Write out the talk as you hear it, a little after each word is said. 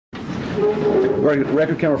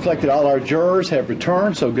Record can reflect that all our jurors have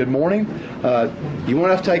returned, so good morning. You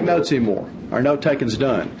won't have to take notes anymore. Our note taking's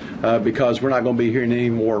done because we're not going to be hearing any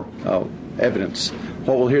more evidence.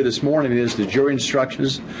 What we'll hear this morning is the jury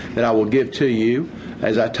instructions that I will give to you.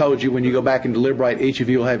 As I told you, when you go back and deliberate, each of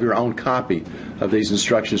you will have your own copy of these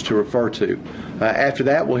instructions to refer to. After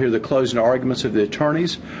that, we'll hear the closing arguments of the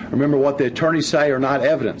attorneys. Remember, what the attorneys say are not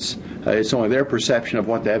evidence. It's only their perception of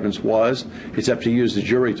what the evidence was. It's up to you as the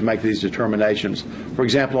jury to make these determinations. For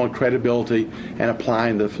example, on credibility and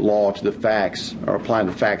applying the law to the facts, or applying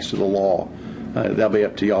the facts to the law. That'll be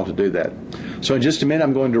up to y'all to do that. So in just a minute,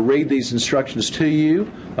 I'm going to read these instructions to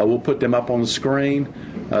you. We'll put them up on the screen.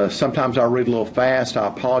 Sometimes I'll read a little fast. I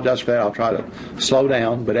apologize for that. I'll try to slow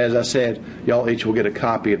down. But as I said, y'all each will get a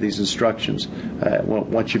copy of these instructions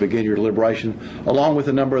once you begin your deliberation, along with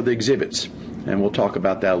a number of the exhibits. And we'll talk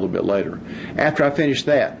about that a little bit later. After I finish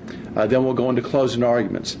that, then we'll go into closing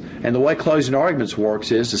arguments. And the way closing arguments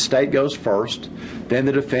works is the state goes first, then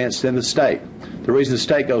the defense, then the state. The reason the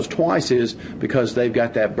state goes twice is because they've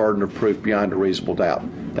got that burden of proof beyond a reasonable doubt.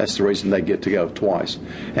 That's the reason they get to go twice.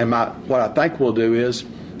 And what I think we'll do is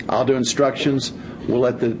I'll do instructions. We'll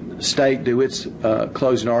let the state do its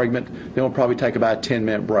closing argument. Then we'll probably take about a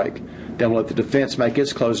 10-minute break. Then we'll let the defense make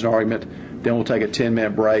its closing argument. Then we'll take a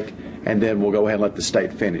 10-minute break. And then we'll go ahead and let the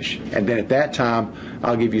state finish. And then at that time,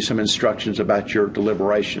 I'll give you some instructions about your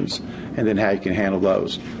deliberations and then how you can handle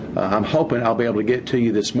those. I'm hoping I'll be able to get to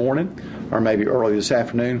you this morning or maybe early this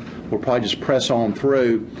afternoon. We'll probably just press on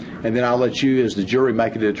through, and then I'll let you as the jury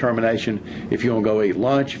make a determination if you want to go eat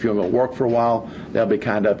lunch, if you want to go work for a while. That'll be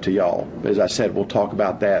kind of up to y'all. But as I said, we'll talk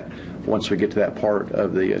about that once we get to that part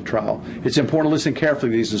of the trial. It's important to listen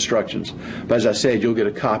carefully to these instructions. But as I said, you'll get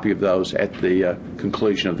a copy of those at the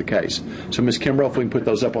conclusion of the case. So, Ms. Kimbrough, if we can put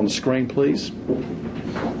those up on the screen, please.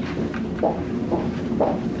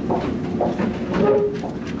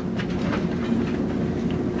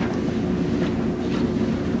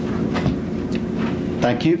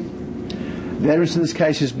 Thank you. The evidence in this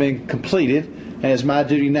case has been completed, and it's my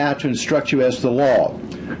duty now to instruct you as to the law.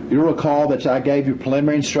 You'll recall that I gave you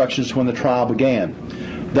preliminary instructions when the trial began.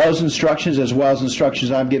 Those instructions, as well as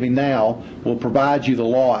instructions I'm giving now, will provide you the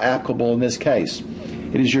law applicable in this case.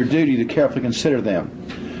 It is your duty to carefully consider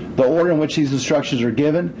them. The order in which these instructions are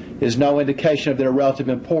given is no indication of their relative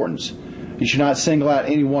importance. You should not single out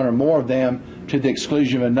any one or more of them to the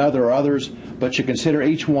exclusion of another or others, but should consider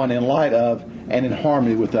each one in light of and in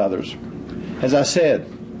harmony with others. As I said,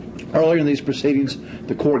 earlier in these proceedings,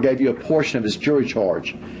 the court gave you a portion of its jury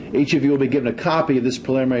charge. Each of you will be given a copy of this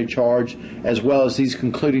preliminary charge as well as these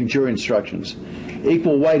concluding jury instructions.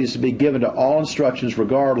 Equal weight is to be given to all instructions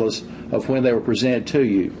regardless of when they were presented to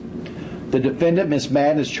you. The defendant, Ms.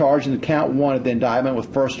 Madden, is charged in count 1 of the indictment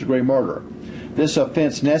with first-degree murder. This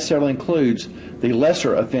offense necessarily includes the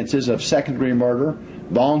lesser offenses of second-degree murder,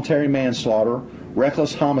 voluntary manslaughter,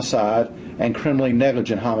 reckless homicide, and criminally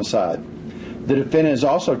negligent homicide. The defendant is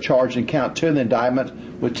also charged in count 2 of the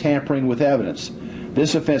indictment with tampering with evidence.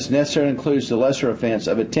 This offense necessarily includes the lesser offense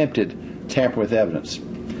of attempted tampering with evidence.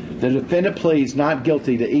 The defendant pleads not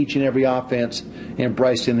guilty to each and every offense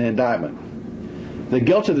embraced in the indictment. The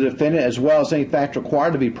guilt of the defendant, as well as any fact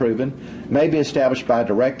required to be proven, may be established by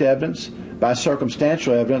direct evidence, by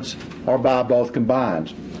circumstantial evidence, or by both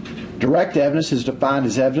combined. Direct evidence is defined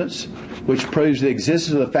as evidence which proves the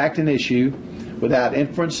existence of the fact in issue without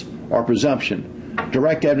inference or presumption.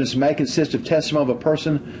 Direct evidence may consist of testimony of a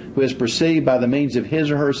person who has perceived by the means of his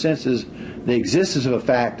or her senses the existence of a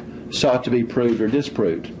fact sought to be proved or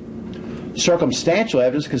disproved. Circumstantial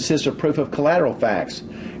evidence consists of proof of collateral facts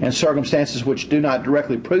and circumstances which do not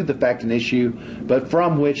directly prove the fact in issue, but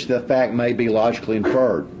from which the fact may be logically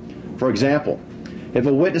inferred. For example, if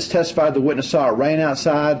a witness testified the witness saw it rain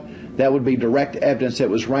outside, that would be direct evidence that it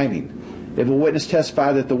was raining. If a witness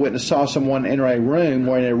testified that the witness saw someone enter a room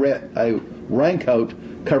wearing a raincoat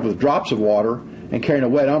covered with drops of water and carrying a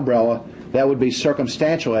wet umbrella, that would be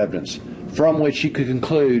circumstantial evidence from which you could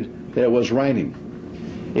conclude that it was raining.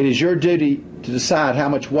 It is your duty to decide how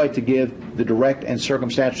much weight to give the direct and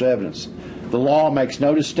circumstantial evidence. The law makes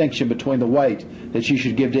no distinction between the weight that you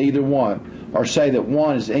should give to either one, or say that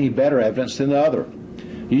one is any better evidence than the other.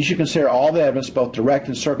 You should consider all the evidence, both direct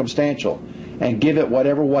and circumstantial, and give it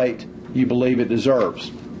whatever weight you believe it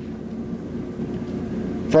deserves.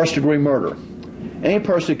 First-degree murder. Any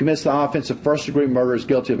person who commits the offense of first-degree murder is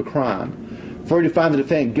guilty of a crime. For you to find the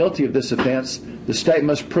defendant guilty of this offense, the state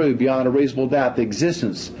must prove beyond a reasonable doubt the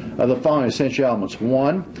existence of the following essential elements.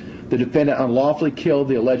 1, the defendant unlawfully killed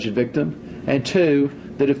the alleged victim, and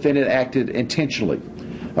 2, the defendant acted intentionally.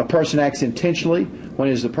 A person acts intentionally when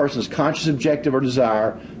it is the person's conscious objective or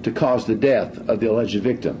desire to cause the death of the alleged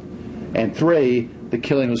victim. And 3, the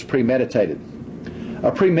killing was premeditated.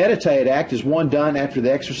 A premeditated act is one done after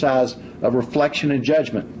the exercise of reflection and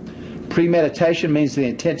judgment. Premeditation means the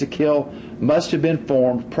intent to kill must have been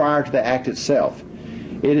formed prior to the act itself.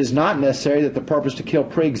 It is not necessary that the purpose to kill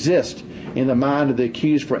pre-exist in the mind of the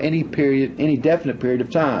accused for any definite period of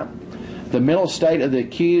time. The mental state of the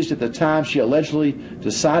accused at the time she allegedly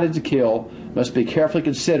decided to kill must be carefully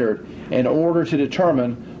considered in order to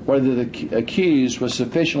determine whether the accused was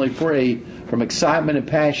sufficiently free from excitement and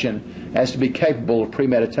passion as to be capable of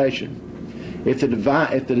premeditation. If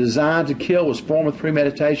the design to kill was formed with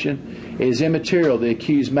premeditation, it is immaterial the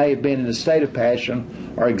accused may have been in a state of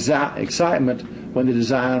passion or excitement when the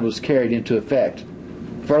design was carried into effect.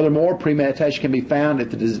 Furthermore, premeditation can be found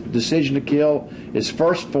if the decision to kill is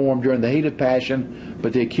first formed during the heat of passion,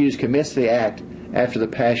 but the accused commits the act after the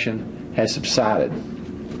passion has subsided.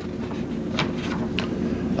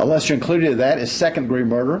 A lesser included of that is second-degree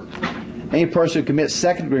murder. Any person who commits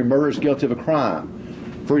second-degree murder is guilty of a crime.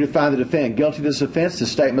 For you to find the defendant guilty of this offense, the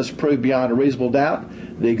state must prove beyond a reasonable doubt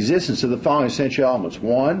the existence of the following essential elements.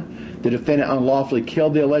 1, the defendant unlawfully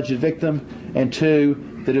killed the alleged victim, and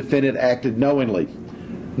 2, the defendant acted knowingly.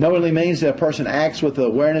 Knowingly means that a person acts with the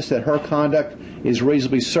awareness that her conduct is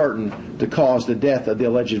reasonably certain to cause the death of the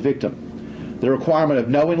alleged victim. The requirement of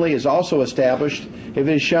knowingly is also established if it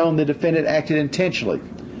is shown the defendant acted intentionally.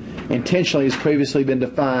 Intentionally has previously been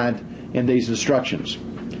defined in these instructions.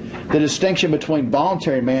 The distinction between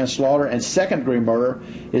voluntary manslaughter and second-degree murder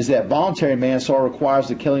is that voluntary manslaughter requires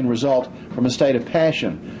the killing result from a state of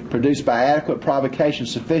passion produced by adequate provocation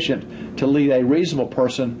sufficient to lead a reasonable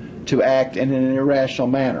person to act in an irrational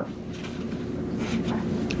manner.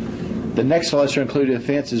 The next lesser included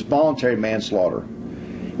offense is voluntary manslaughter.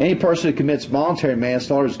 Any person who commits voluntary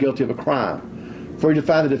manslaughter is guilty of a crime. For you to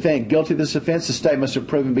find the defendant guilty of this offense, the state must have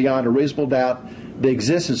proven beyond a reasonable doubt the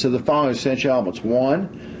existence of the following essential elements.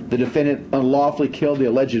 1, the defendant unlawfully killed the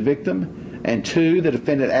alleged victim, and 2, the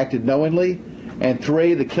defendant acted knowingly, and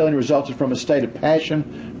 3, the killing resulted from a state of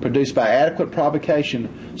passion produced by adequate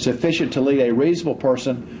provocation sufficient to lead a reasonable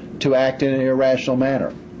person to act in an irrational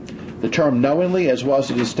manner. The term knowingly, as well as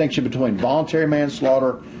the distinction between voluntary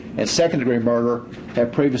manslaughter and second-degree murder,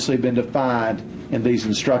 have previously been defined in these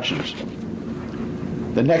instructions.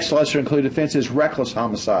 The next lesser included offense is reckless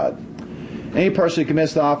homicide. Any person who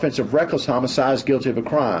commits the offense of reckless homicide is guilty of a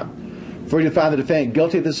crime. For you to find the defendant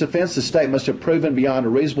guilty of this offense, the state must have proven beyond a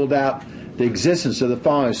reasonable doubt the existence of the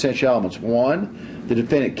following essential elements. 1, the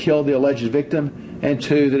defendant killed the alleged victim, and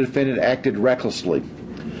 2, the defendant acted recklessly.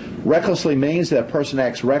 Recklessly means that a person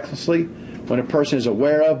acts recklessly when a person is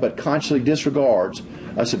aware of but consciously disregards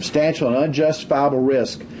a substantial and unjustifiable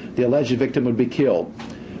risk the alleged victim would be killed.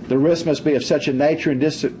 The risk must be of such a nature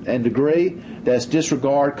and degree that its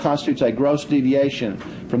disregard constitutes a gross deviation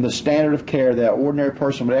from the standard of care that an ordinary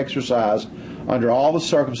person would exercise under all the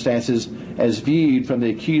circumstances as viewed from the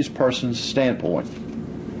accused person's standpoint.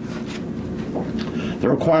 The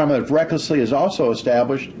requirement of recklessly is also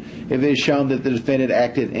established if it is shown that the defendant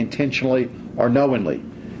acted intentionally or knowingly.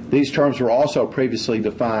 These terms were also previously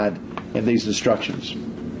defined in these instructions.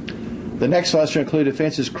 The next lesser included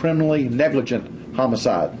offense is criminally negligent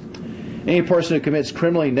homicide. Any person who commits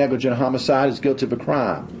criminally negligent homicide is guilty of a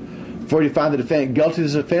crime. For you to find the defendant guilty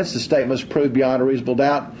of this offense, the state must prove beyond a reasonable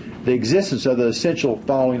doubt the existence of the essential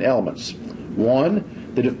following elements.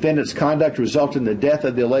 1, the defendant's conduct resulted in the death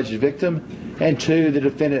of the alleged victim, and 2, the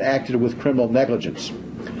defendant acted with criminal negligence.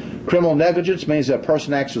 Criminal negligence means that a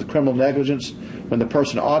person acts with criminal negligence when the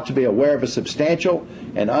person ought to be aware of a substantial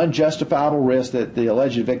and unjustifiable risk that the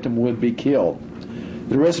alleged victim would be killed.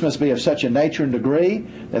 The risk must be of such a nature and degree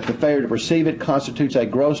that the failure to perceive it constitutes a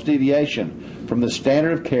gross deviation from the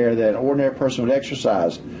standard of care that an ordinary person would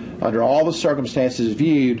exercise under all the circumstances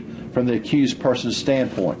viewed from the accused person's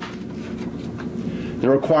standpoint. The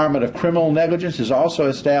requirement of criminal negligence is also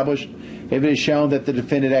established if it is shown that the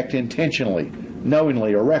defendant acted intentionally,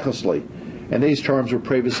 knowingly, or recklessly, and these terms were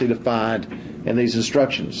previously defined in these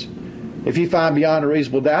instructions. If you find beyond a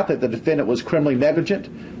reasonable doubt that the defendant was criminally negligent,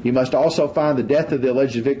 you must also find the death of the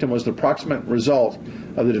alleged victim was the proximate result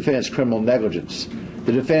of the defendant's criminal negligence.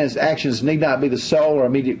 The defendant's actions need not be the sole or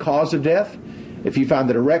immediate cause of death. If you find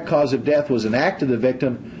the direct cause of death was an act of the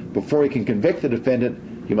victim, before you can convict the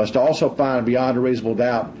defendant, you must also find beyond a reasonable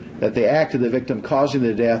doubt that the act of the victim causing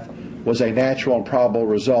the death was a natural and probable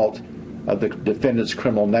result of the defendant's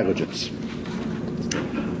criminal negligence.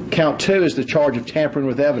 Count 2 is the charge of tampering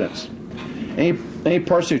with evidence. Any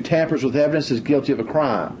person who tampers with evidence is guilty of a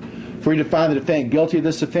crime. For you to find the defendant guilty of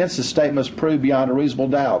this offense, the state must prove beyond a reasonable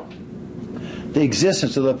doubt the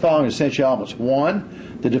existence of the following essential elements.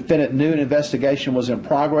 1, the defendant knew an investigation was in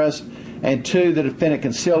progress, and 2, the defendant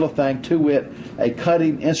concealed a thing, to wit, a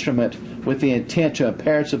cutting instrument, with the intent to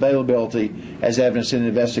impair its availability as evidence in an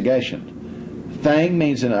investigation. Thing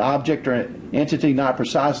means an object or an entity not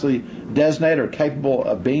precisely designated or capable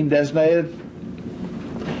of being designated.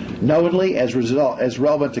 Knowingly, as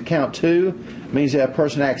relevant to count 2, means that a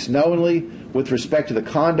person acts knowingly with respect to the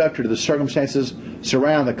conduct or to the circumstances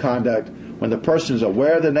surrounding the conduct when the person is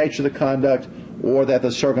aware of the nature of the conduct or that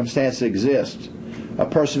the circumstances exist. A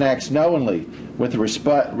person acts knowingly with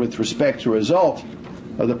respect to the result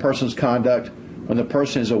of the person's conduct when the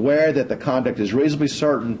person is aware that the conduct is reasonably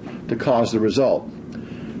certain to cause the result.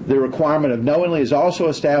 The requirement of knowingly is also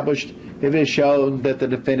established if it is shown that the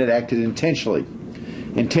defendant acted intentionally.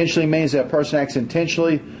 Intentionally means that a person acts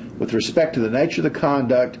intentionally with respect to the nature of the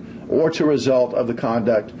conduct or to a result of the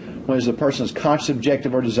conduct when it is the person's conscious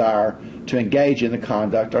objective or desire to engage in the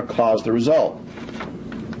conduct or cause the result.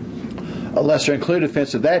 A lesser included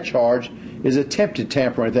offense of that charge is attempted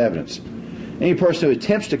tampering with evidence. Any person who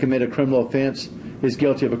attempts to commit a criminal offense is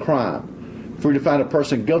guilty of a crime. For you to find a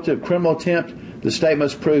person guilty of criminal attempt, the state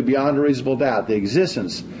must prove beyond a reasonable doubt the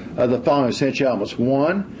existence of the following essential elements.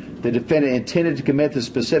 1, the defendant intended to commit the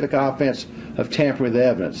specific offense of tampering with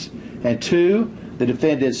evidence. And 2, the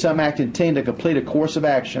defendant did some act intending to complete a course of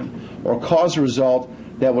action or cause a result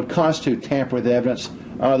that would constitute tampering with evidence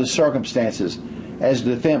under the circumstances, as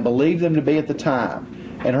the defendant believed them to be at the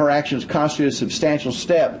time, and her actions constitute a substantial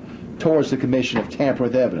step towards the commission of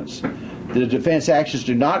tampering with evidence. The defense actions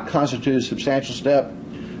do not constitute a substantial step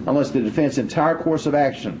unless the defendant's entire course of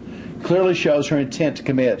action clearly shows her intent to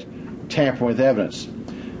commit tampering with evidence.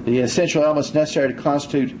 The essential elements necessary to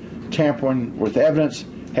constitute tampering with evidence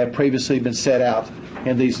have previously been set out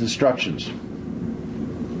in these instructions.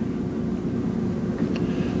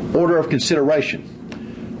 Order of consideration.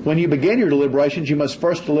 When you begin your deliberations, you must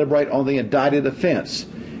first deliberate on the indicted offense.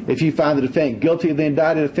 If you find the defendant guilty of the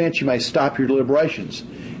indicted offense, you may stop your deliberations.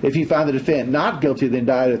 If you find the defendant not guilty of the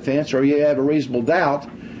indicted offense, or you have a reasonable doubt,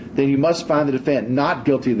 then you must find the defendant not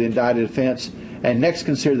guilty of the indicted offense, and next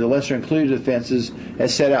consider the lesser included offenses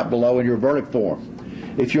as set out below in your verdict form.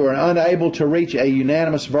 If you are unable to reach a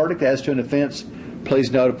unanimous verdict as to an offense,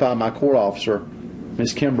 please notify my court officer,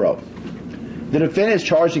 Ms. Kimbrough. The defendant is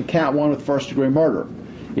charged in count 1 with first-degree murder.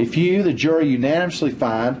 If you, the jury, unanimously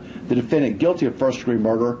find the defendant guilty of first-degree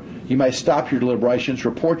murder, you may stop your deliberations,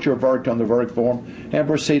 report your verdict on the verdict form, and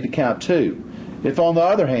proceed to count 2. If, on the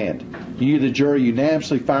other hand, you, the jury,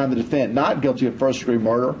 unanimously find the defendant not guilty of first-degree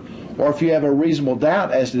murder, or if you have a reasonable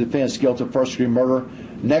doubt as to the defendant's guilt of first-degree murder,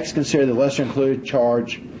 next consider the lesser included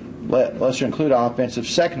offense of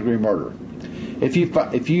second-degree murder. If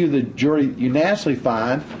you, the jury, unanimously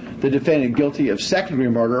find the defendant guilty of second-degree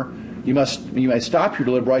murder, you may stop your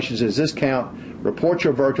deliberations as this count, report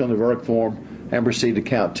your verdict on the verdict form, and proceed to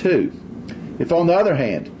count 2. If, on the other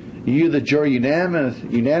hand, you, the jury,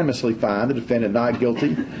 unanimously find the defendant not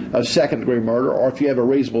guilty of second-degree murder, or if you have a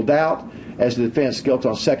reasonable doubt as to the defendant's guilt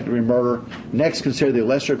on second-degree murder, next consider the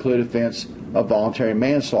lesser included offense of voluntary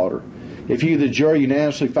manslaughter. If you, the jury,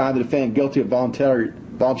 unanimously find the defendant guilty of voluntary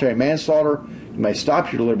manslaughter, you may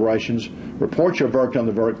stop your deliberations, report your verdict on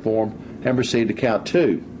the verdict form, and proceed to count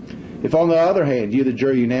 2. If, on the other hand, you, the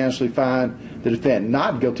jury, unanimously find the defendant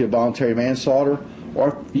not guilty of voluntary manslaughter, or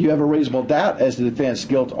if you have a reasonable doubt as to the defendant's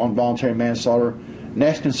guilt on voluntary manslaughter,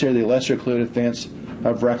 next consider the lesser included offense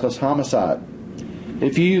of reckless homicide.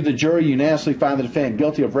 If you, the jury, unanimously find the defendant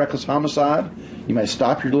guilty of reckless homicide, you may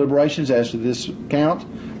stop your deliberations as to this count,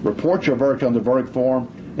 report your verdict on the verdict form,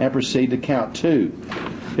 and proceed to count 2.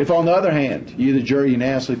 If, on the other hand, you, the jury,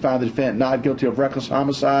 unanimously find the defendant not guilty of reckless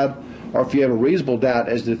homicide, or if you have a reasonable doubt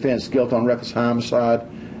as to the defendant's guilt on reckless homicide,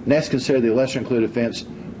 next consider the lesser included offense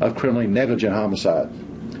of criminally negligent homicide.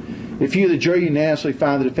 If you, the jury, unanimously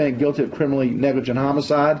find the defendant guilty of criminally negligent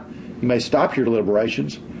homicide, you may stop your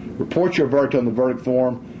deliberations, report your verdict on the verdict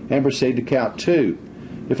form, and proceed to count 2.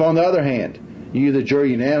 If, on the other hand, you, the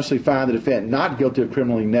jury, unanimously find the defendant not guilty of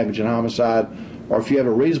criminally negligent homicide, or if you have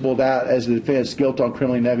a reasonable doubt as to the defendant's guilt on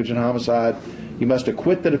criminally negligent homicide, you must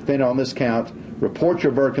acquit the defendant on this count, report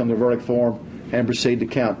your verdict on the verdict form, and proceed to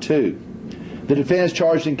count 2. The defendant is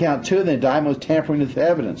charged in count 2 of the indictment with tampering with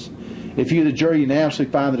evidence. If you, the jury, unanimously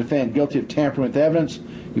find the defendant guilty of tampering with evidence,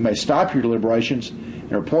 you may stop your deliberations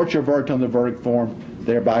and report your verdict on the verdict form,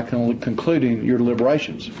 thereby concluding your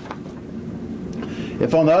deliberations.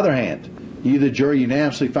 If, on the other hand, you, the jury,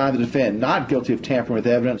 unanimously find the defendant not guilty of tampering with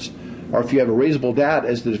evidence, or if you have a reasonable doubt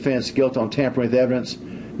as to the defendant's guilt on tampering with evidence,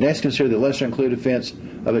 next consider the lesser included offense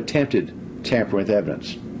of attempted tampering with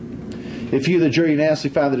evidence. If you, the jury, unanimously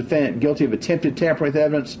find the defendant guilty of attempted tampering with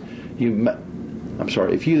evidence,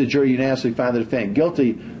 if you, the jury, unanimously find the defendant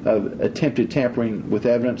guilty of attempted tampering with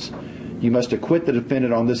evidence, you must acquit the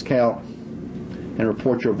defendant on this count and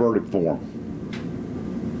report your verdict form.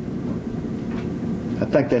 I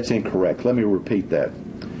think that's incorrect. Let me repeat that.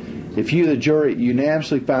 If you, the jury,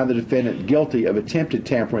 unanimously find the defendant guilty of attempted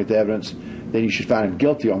tampering with evidence, then you should find him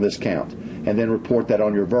guilty on this count and then report that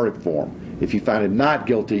on your verdict form. If you find him not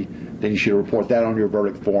guilty, then you should report that on your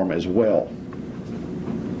verdict form as well.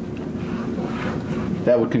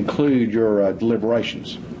 That would conclude your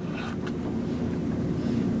deliberations.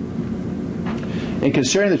 In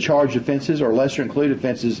considering the charged offenses or lesser included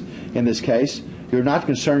offenses in this case, you're not to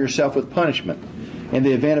concern yourself with punishment. In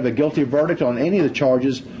the event of a guilty verdict on any of the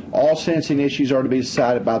charges, all sentencing issues are to be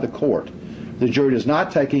decided by the court. The jury does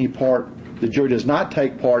not take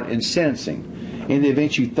part in sentencing. In the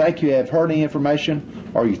event you think you have heard any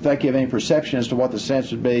information or you think you have any perception as to what the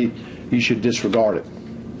sentence would be, you should disregard it.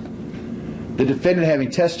 The defendant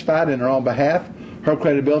having testified in her own behalf, her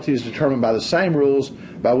credibility is determined by the same rules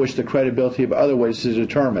by which the credibility of other witnesses is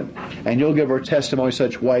determined, and you'll give her testimony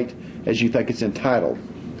such weight as you think it's entitled.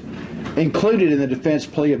 Included in the defense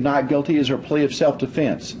plea of not guilty is her plea of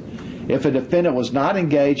self-defense. If a defendant was not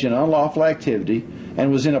engaged in unlawful activity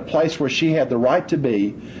and was in a place where she had the right to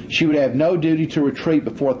be, she would have no duty to retreat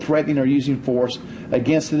before threatening or using force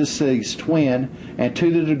against the deceased when, and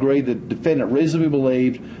to the degree the defendant reasonably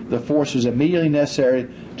believed the force was immediately necessary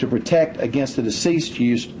to protect against the deceased's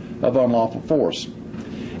use of unlawful force.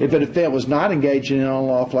 If a defendant was not engaged in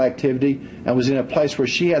unlawful activity and was in a place where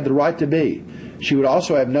she had the right to be, she would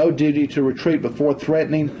also have no duty to retreat before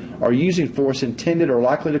threatening or using force intended or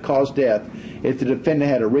likely to cause death if the defendant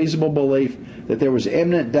had a reasonable belief that there was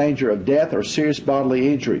imminent danger of death or serious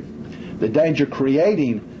bodily injury. The danger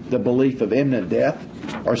creating the belief of imminent death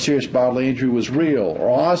or serious bodily injury was real or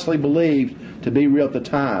honestly believed to be real at the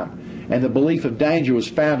time, and the belief of danger was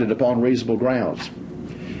founded upon reasonable grounds.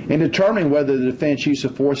 In determining whether the defendant's use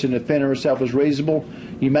of force in defending herself is reasonable,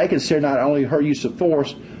 you may consider not only her use of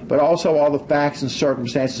force, but also all the facts and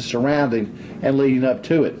circumstances surrounding and leading up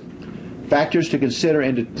to it. Factors to consider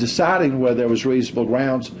in deciding whether there was reasonable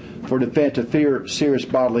grounds for a defendant to fear serious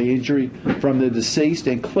bodily injury from the deceased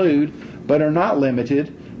include, but are not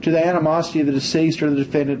limited to, the animosity of the deceased or the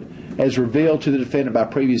defendant as revealed to the defendant by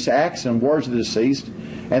previous acts and words of the deceased,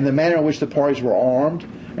 and the manner in which the parties were armed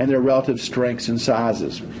and their relative strengths and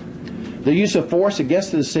sizes. The use of force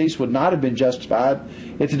against the deceased would not have been justified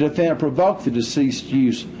if the defendant provoked the deceased's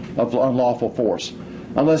use of unlawful force,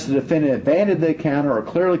 unless the defendant abandoned the encounter or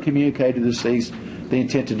clearly communicated to the deceased the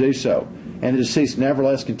intent to do so, and the deceased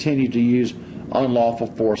nevertheless continued to use unlawful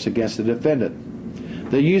force against the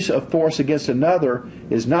defendant. The use of force against another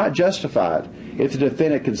is not justified if the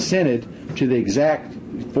defendant consented to the exact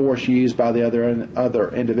force used by the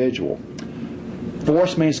other individual.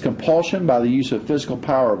 Force means compulsion by the use of physical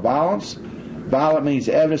power or violence. Violent means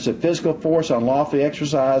evidence of physical force unlawfully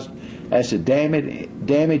exercised as to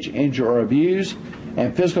damage, injure, or abuse,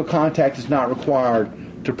 and physical contact is not required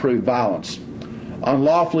to prove violence.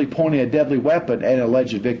 Unlawfully pointing a deadly weapon at an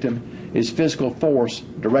alleged victim is physical force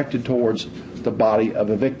directed towards the body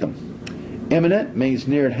of a victim. Imminent means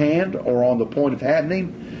near at hand or on the point of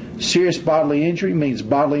happening. Serious bodily injury means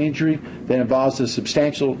bodily injury that involves a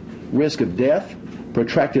substantial risk of death,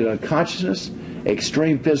 protracted unconsciousness,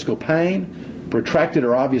 extreme physical pain, protracted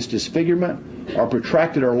or obvious disfigurement, or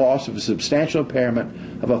protracted or loss of a substantial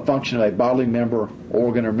impairment of a function of a bodily member,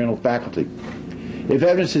 organ, or mental faculty. If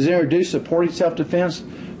evidence is introduced supporting self-defense,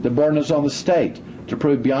 the burden is on the state to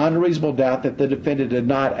prove beyond a reasonable doubt that the defendant did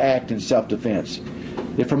not act in self-defense.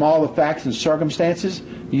 If from all the facts and circumstances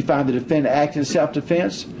you find the defendant acted in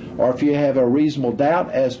self-defense, or if you have a reasonable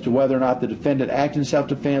doubt as to whether or not the defendant acted in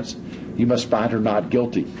self-defense, you must find her not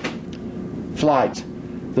guilty. Flight.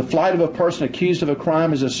 The flight of a person accused of a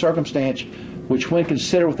crime is a circumstance which, when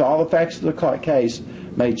considered with all the facts of the case,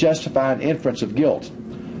 may justify an inference of guilt.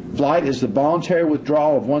 Flight is the voluntary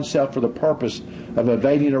withdrawal of oneself for the purpose of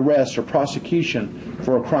evading arrest or prosecution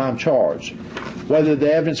for a crime charge. Whether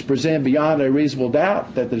the evidence presented beyond a reasonable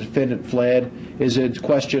doubt that the defendant fled is a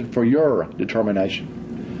question for your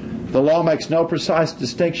determination. The law makes no precise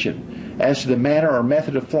distinction as to the manner or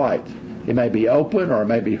method of flight. It may be open, or it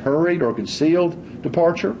may be hurried or concealed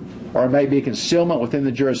departure, or it may be concealment within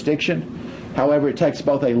the jurisdiction. However, it takes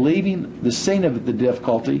both a leaving the scene of the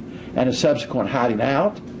difficulty and a subsequent hiding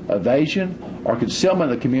out, evasion, or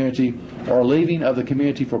concealment of the community, or leaving of the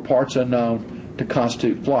community for parts unknown to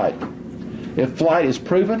constitute flight. If flight is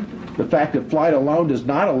proven, the fact of flight alone does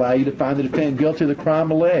not allow you to find the defendant guilty of the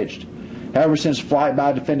crime alleged. However, since flight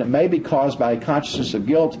by a defendant may be caused by a consciousness of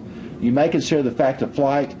guilt, you may consider the fact of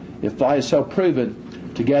flight, if flight is so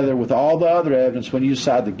proven, together with all the other evidence when you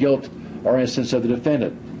decide the guilt or innocence of the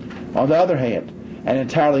defendant. On the other hand, an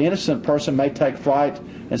entirely innocent person may take flight,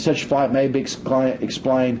 and such flight may be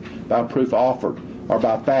explained by proof offered or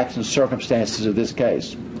by facts and circumstances of this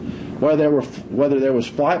case. Whether there was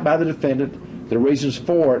flight by the defendant, the reasons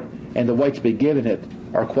for it, and the weight to be given it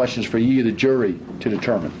are questions for you, the jury, to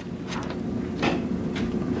determine.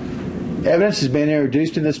 Evidence has been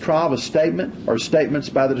introduced in this trial of a statement or statements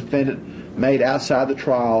by the defendant made outside the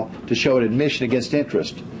trial to show an admission against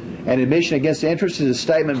interest. An admission against interest is a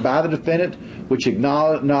statement by the defendant which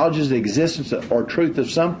acknowledges the existence or truth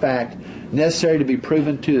of some fact necessary to be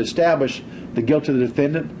proven to establish the guilt of the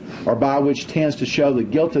defendant, or by which tends to show the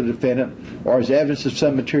guilt of the defendant, or as evidence of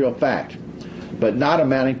some material fact, but not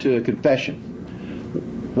amounting to a confession.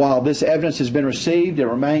 While this evidence has been received, it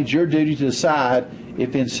remains your duty to decide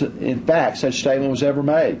if in fact such statement was ever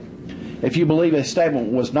made. If you believe a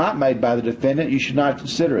statement was not made by the defendant, you should not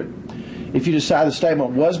consider it. If you decide the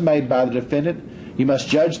statement was made by the defendant, you must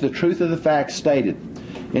judge the truth of the facts stated.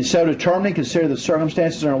 In so determining, consider the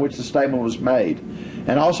circumstances under which the statement was made,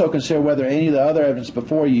 and also consider whether any of the other evidence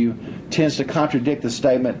before you tends to contradict the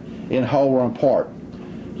statement in whole or in part.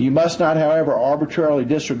 You must not, however, arbitrarily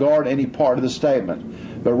disregard any part of the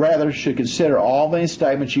statement, but rather should consider all the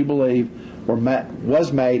statements you believe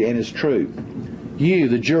was made and is true. You,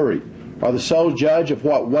 the jury, are the sole judge of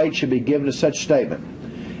what weight should be given to such statement.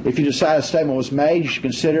 If you decide a statement was made, you should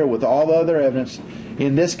consider it with all the other evidence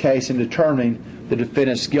in this case in determining the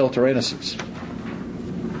defendant's guilt or innocence.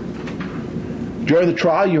 During the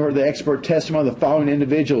trial, you heard the expert testimony of the following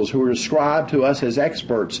individuals who were described to us as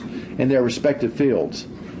experts in their respective fields.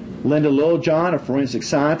 Linda Littlejohn, a forensic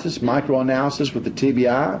scientist, microanalysis with the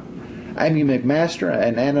TBI. Amy McMaster,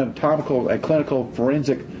 an anatomical and clinical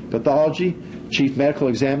forensic pathology, chief medical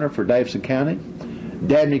examiner for Davidson County.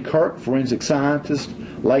 Dabney Kirk, forensic scientist,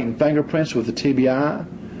 latent fingerprints with the TBI.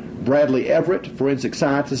 Bradley Everett, forensic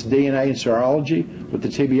scientist, DNA and serology with the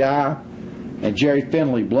TBI. And Jerry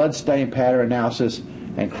Finley, blood stain pattern analysis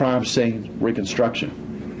and crime scene reconstruction.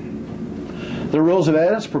 The rules of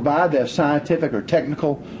evidence provide that if scientific or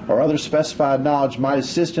technical or other specified knowledge might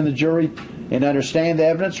assist in the jury in understanding the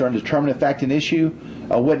evidence or in determining a fact and issue,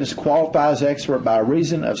 a witness qualified as expert by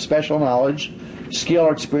reason of special knowledge, skill,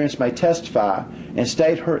 or experience may testify and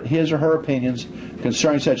state his or her opinions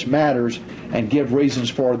concerning such matters and give reasons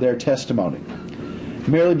for their testimony.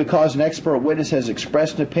 Merely because an expert witness has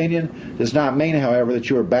expressed an opinion does not mean, however, that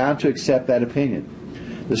you are bound to accept that opinion.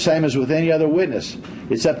 The same as with any other witness.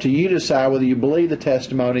 It's up to you to decide whether you believe the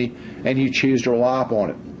testimony and you choose to rely upon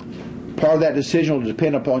it. Part of that decision will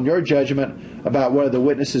depend upon your judgment about whether the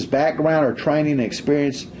witness's background or training and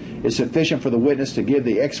experience is sufficient for the witness to give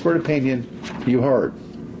the expert opinion you heard.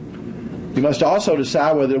 You must also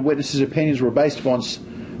decide whether the witness's opinions were based upon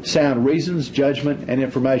sound reasons, judgment, and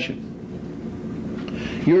information.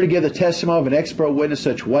 You are to give the testimony of an expert witness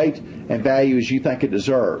such weight and value as you think it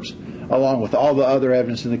deserves, along with all the other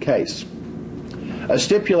evidence in the case. A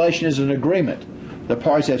stipulation is an agreement. The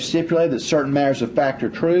parties have stipulated that certain matters of fact are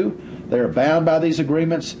true. They are bound by these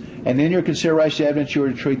agreements, and in your consideration of evidence, you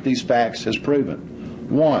are to treat these facts as proven.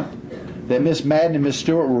 1. That Miss Madden and Miss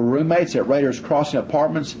Stewart were roommates at Raiders Crossing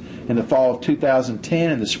Apartments in the fall of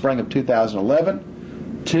 2010 and the spring of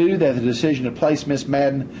 2011. 2. That the decision to place Miss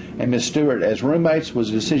Madden and Miss Stewart as roommates was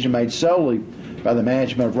a decision made solely by the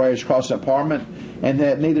management of Raiders Crossing Apartment, and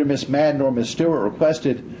that neither Miss Madden nor Miss Stewart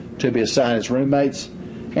requested to be assigned as roommates.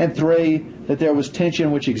 And 3. That there was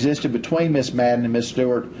tension which existed between Miss Madden and Miss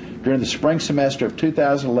Stewart during the spring semester of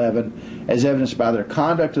 2011, as evidenced by their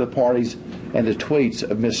conduct of the parties and the tweets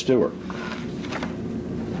of Miss Stewart.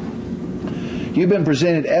 You've been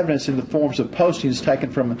presented evidence in the forms of postings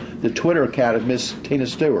taken from the Twitter account of Miss Tina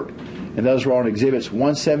Stewart, and those were on Exhibits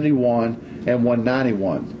 171 and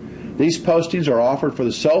 191. These postings are offered for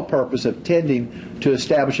the sole purpose of tending to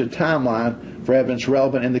establish a timeline for evidence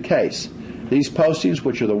relevant in the case. These postings,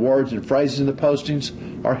 which are the words and phrases in the postings,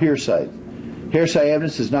 are hearsay. Hearsay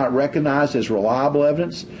evidence is not recognized as reliable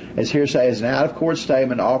evidence, as hearsay is an out-of-court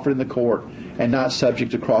statement offered in the court and not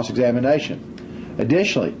subject to cross-examination.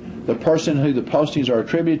 Additionally, the person who the postings are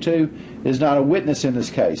attributed to is not a witness in this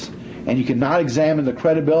case, and you cannot examine the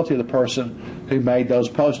credibility of the person who made those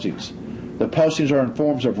postings. The postings are in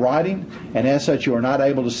forms of writing, and as such you are not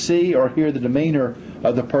able to see or hear the demeanor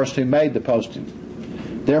of the person who made the posting.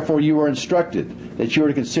 Therefore, you are instructed that you are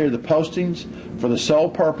to consider the postings for the sole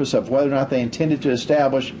purpose of whether or not they intended to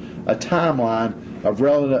establish a timeline of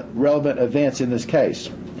relevant events in this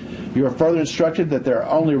case. You are further instructed that their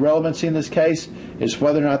only relevancy in this case is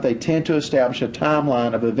whether or not they tend to establish a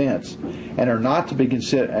timeline of events and are not to be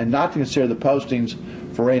not to consider the postings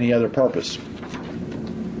for any other purpose.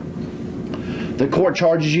 The court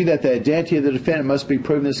charges you that the identity of the defendant must be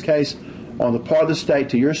proven in this case on the part of the state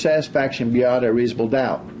to your satisfaction beyond a reasonable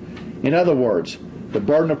doubt. In other words, the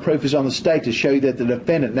burden of proof is on the state to show you that the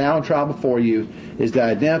defendant now in trial before you is the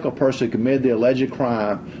identical person who committed the alleged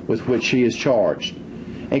crime with which he is charged.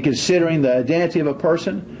 In considering the identity of a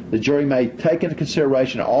person, the jury may take into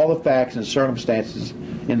consideration all the facts and circumstances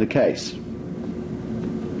in the case.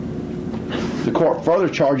 The court further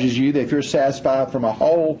charges you that if you're satisfied from the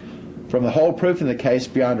whole proof in the case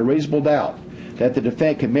beyond a reasonable doubt that the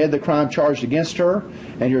defendant committed the crime charged against her,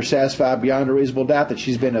 and you're satisfied beyond a reasonable doubt that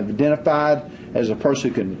she's been identified as a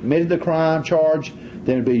person who committed the crime charged,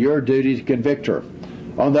 then it would be your duty to convict her.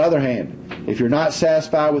 On the other hand, if you're not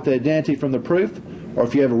satisfied with the identity from the proof, or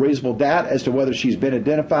if you have a reasonable doubt as to whether she's been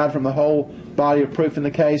identified from the whole body of proof in the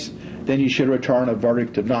case, then you should return a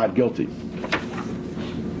verdict of not guilty.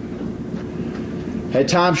 At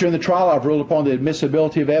times during the trial, I've ruled upon the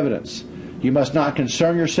admissibility of evidence. You must not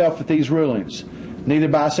concern yourself with these rulings. Neither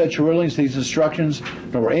by such rulings, these instructions,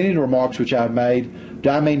 nor any remarks which I have made, do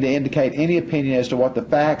I mean to indicate any opinion as to what the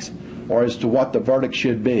facts or as to what the verdict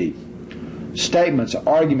should be. Statements,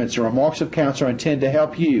 arguments, and remarks of counsel are intended to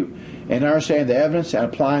help you in understanding the evidence and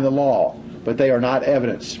applying the law, but they are not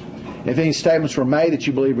evidence. If any statements were made that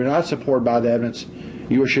you believe are not supported by the evidence,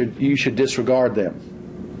 you should disregard them.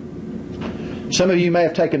 Some of you may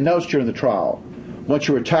have taken notes during the trial. Once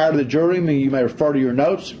you retire to the jury room, you may refer to your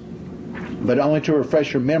notes, but only to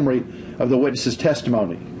refresh your memory of the witness's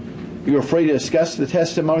testimony. You are free to discuss the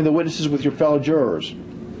testimony of the witnesses with your fellow jurors,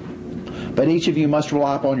 but each of you must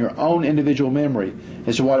rely upon your own individual memory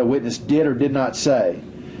as to what a witness did or did not say.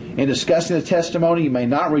 In discussing the testimony, you may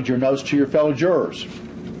not read your notes to your fellow jurors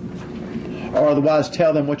or otherwise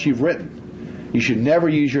tell them what you've written. You should never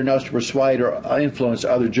use your notes to persuade or influence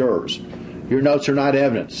other jurors. Your notes are not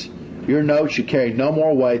evidence. Your notes should carry no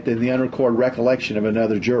more weight than the unrecorded recollection of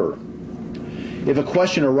another juror. If a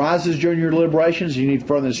question arises during your deliberations and you need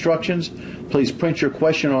further instructions, please print your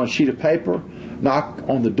question on a sheet of paper, knock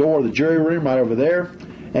on the door of the jury room right over there,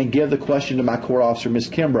 and give the question to my court officer, Ms.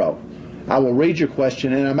 Kimbrough. I will read your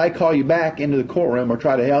question, and I may call you back into the courtroom or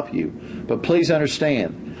try to help you. But please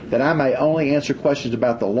understand that I may only answer questions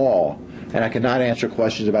about the law, and I cannot answer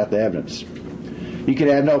questions about the evidence. You can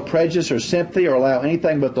have no prejudice or sympathy or allow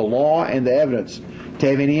anything but the law and the evidence to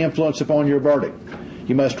have any influence upon your verdict.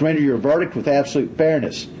 You must render your verdict with absolute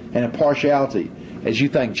fairness and impartiality as you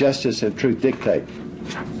think justice and truth dictate.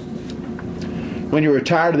 When you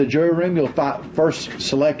retire to the jury room, you'll first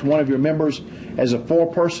select one of your members as a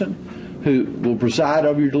foreperson who will preside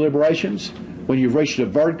over your deliberations. When you've reached a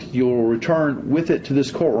verdict, you will return with it to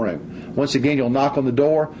this courtroom. Once again, you'll knock on the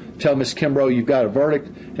door, tell Ms. Kimbrough you've got a verdict,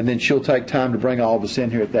 and then she'll take time to bring all of us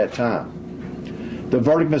in here at that time. The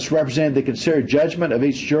verdict must represent the considered judgment of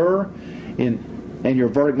each juror, and your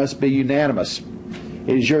verdict must be unanimous.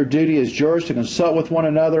 It is your duty as jurors to consult with one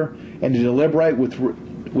another and to deliberate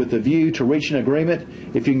with a view to reach an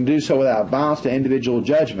agreement if you can do so without violence to individual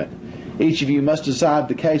judgment. Each of you must decide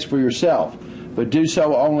the case for yourself, but do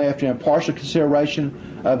so only after impartial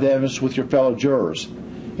consideration of the evidence with your fellow jurors.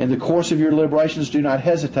 In the course of your deliberations, do not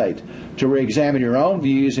hesitate to re-examine your own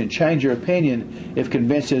views and change your opinion if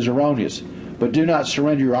convinced it is erroneous. But do not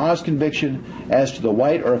surrender your honest conviction as to the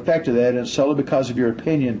weight or effect of the evidence solely because of your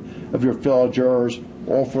opinion of your fellow jurors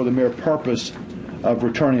or for the mere purpose of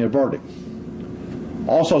returning a verdict.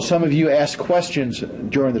 Also, some of you asked questions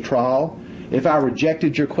during the trial. If I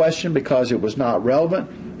rejected your question because it was not relevant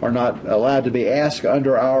or not allowed to be asked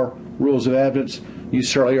under our rules of evidence, you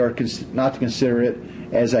certainly are not to consider it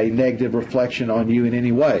as a negative reflection on you in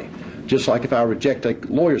any way. Just like if I reject a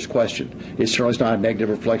lawyer's question, it certainly is not a negative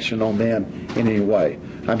reflection on them in any way.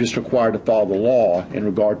 I'm just required to follow the law in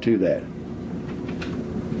regard to that.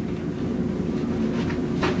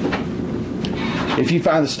 If you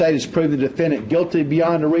find the state has proved the defendant guilty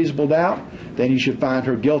beyond a reasonable doubt, then you should find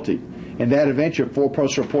her guilty. In that event, your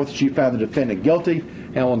four-person report that you found the defendant guilty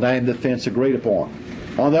and will name the offense agreed upon.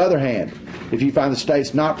 On the other hand, if you find the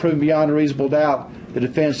state's not proven beyond a reasonable doubt the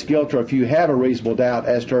defendant's guilt, or if you have a reasonable doubt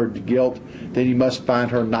as to her guilt, then you must find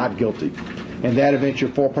her not guilty. In that event,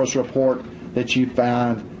 your four-person report that you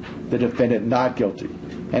found the defendant not guilty.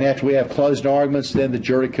 And after we have closed arguments, then the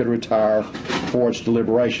jury could retire for its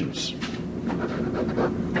deliberations.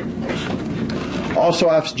 Also,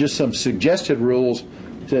 I have just some suggested rules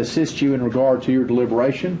to assist you in regard to your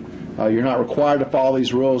deliberation. You're not required to follow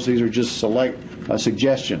these rules. These are just select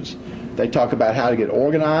suggestions. They talk about how to get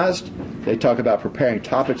organized. They talk about preparing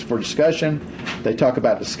topics for discussion. They talk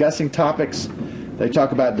about discussing topics. They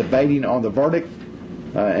talk about debating on the verdict.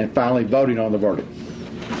 And finally, voting on the verdict.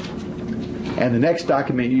 And the next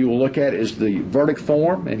document you will look at is the verdict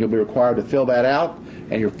form, and you'll be required to fill that out,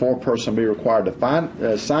 and your foreperson will be required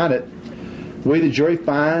to sign it. We, the jury,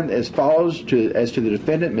 find as follows as to the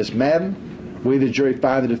defendant, Ms. Madden. We, the jury,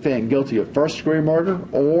 find the defendant guilty of first-degree murder,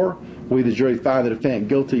 or we, the jury, find the defendant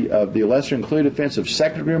guilty of the lesser-included offense of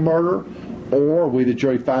second-degree murder, or we, the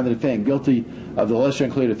jury, find the defendant guilty of the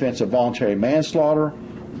lesser-included offense of voluntary manslaughter,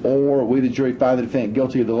 or we, the jury, find the defendant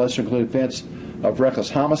guilty of the lesser-included offense of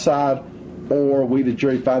reckless homicide, or we, the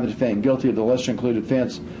jury, find the defendant guilty of the lesser-included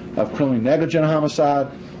offense of criminally negligent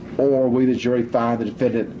homicide, or we, the jury, find the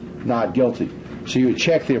defendant not guilty. So you would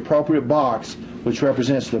check the appropriate box which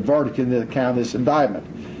represents the verdict in the account of this indictment.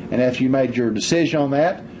 And after you made your decision on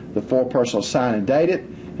that, the foreperson will sign and date it.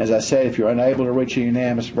 As I said, if you're unable to reach a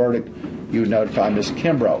unanimous verdict, you would notify Ms.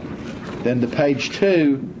 Kimbrough. Then to page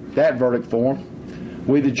 2, that verdict form,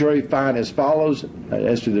 we, the jury, find as follows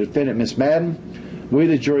as to the defendant, Ms. Madden. We,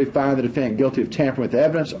 the jury, find the defendant guilty of tampering with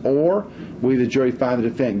evidence, or we, the jury, find the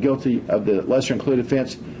defendant guilty of the lesser-included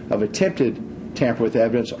offense of attempted tamper with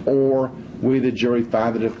evidence, or we, the jury,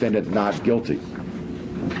 find the defendant not guilty.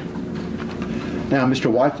 Now,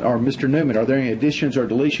 Mr. White or Mr. Newman, are there any additions or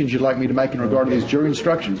deletions you'd like me to make in regard to these jury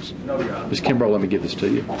instructions? No, Your Honor. Ms. Kimbrough, let me give this to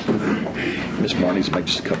you. Ms. Martin needs to make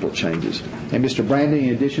just a couple of changes. And Mr. Brandy, any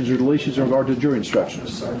additions or deletions in regard to the jury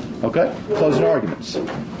instructions? Yes, sir. Okay. Closing arguments.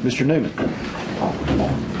 Mr. Newman.